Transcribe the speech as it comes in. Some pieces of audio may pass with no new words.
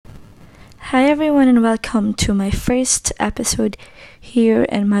Hi, everyone, and welcome to my first episode here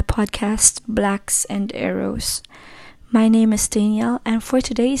in my podcast, Blacks and Arrows. My name is Danielle, and for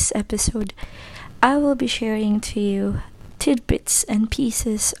today's episode, I will be sharing to you tidbits and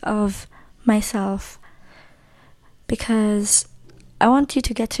pieces of myself because I want you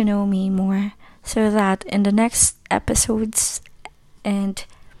to get to know me more so that in the next episodes and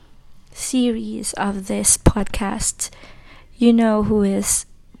series of this podcast, you know who is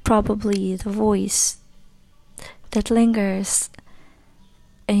probably the voice that lingers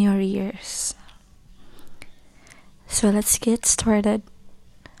in your ears. So let's get started.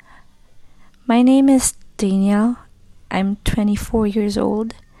 My name is Danielle. I'm 24 years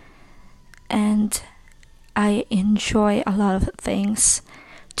old and I enjoy a lot of things.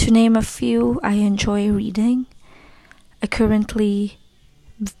 To name a few, I enjoy reading. I currently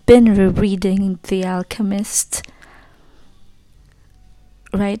been rereading The Alchemist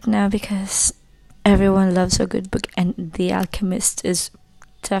right now because everyone loves a good book, and The Alchemist is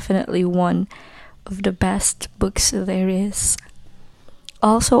definitely one of the best books there is.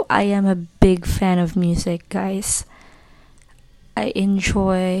 Also, I am a big fan of music, guys. I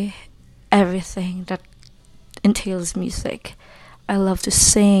enjoy everything that entails music. I love to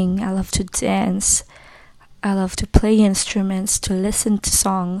sing, I love to dance, I love to play instruments, to listen to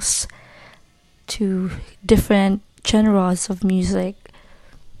songs, to different genres of music.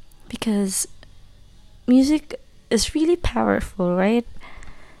 Because music is really powerful, right?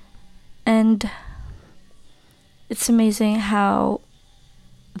 And it's amazing how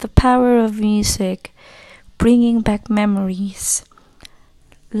the power of music bringing back memories,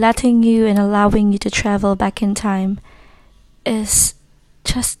 letting you and allowing you to travel back in time is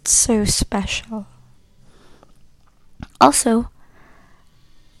just so special. Also,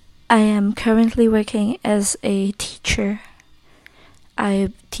 I am currently working as a teacher.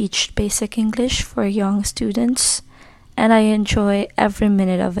 I teach basic English for young students, and I enjoy every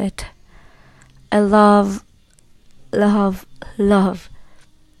minute of it. I love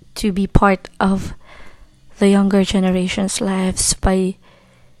to be part of the younger generation's lives by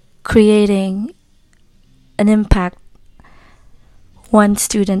creating an impact one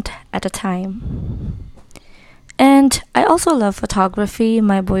student at a time. And I also love photography.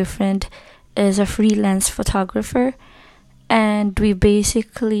 My boyfriend is a freelance photographer, and we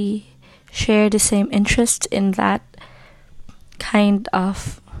basically share the same interest in that kind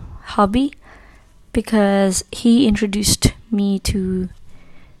of hobby because he introduced me to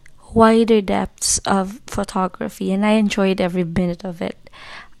wider depths of photography, and I enjoyed every minute of it.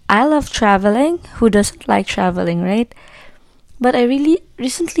 I love traveling. Who doesn't like traveling, right? But I really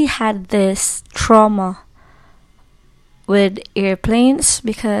recently had this trauma with airplanes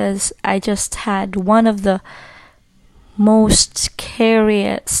because I just had one of the most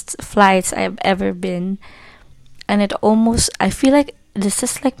scariest flights I've ever been, and I feel like this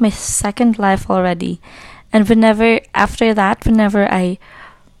is like my second life already. And whenever I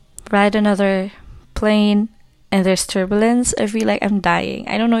ride another plane and there's turbulence, I feel like I'm dying.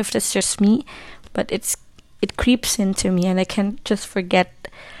 I don't know if that's just me, but it creeps into me, and I can't just forget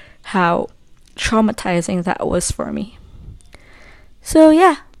how traumatizing that was for me. So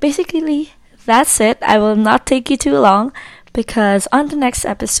yeah, basically that's it. I will not take you too long because on the next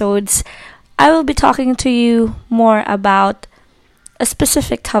episodes, I will be talking to you more about a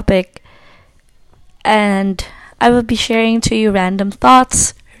specific topic, and I will be sharing to you random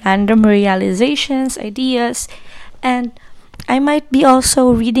thoughts, random realizations, ideas, and I might be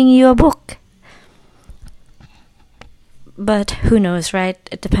also reading you a book. But who knows, right?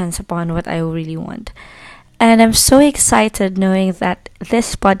 It depends upon what I really want. And I'm so excited knowing that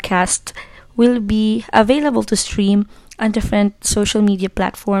this podcast will be available to stream on different social media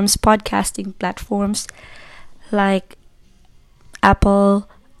platforms, podcasting platforms like Apple,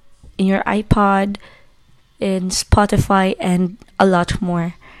 in your iPod, in Spotify, and a lot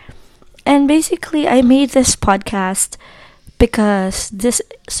more. And basically, I made this podcast because this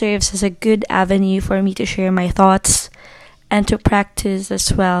serves as a good avenue for me to share my thoughts and to practice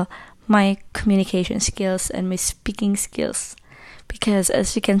as well my communication skills and my speaking skills. Because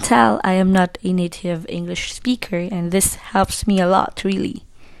as you can tell, I am not a native English speaker, and this helps me a lot, really.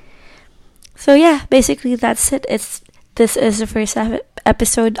 So yeah, basically that's it. This is the first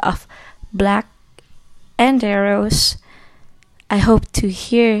episode of Black and Arrows. I hope to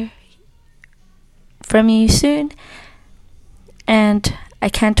hear from you soon, and I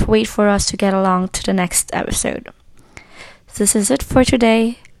can't wait for us to get along to the next episode. This is it for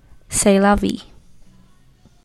today. C'est la vie.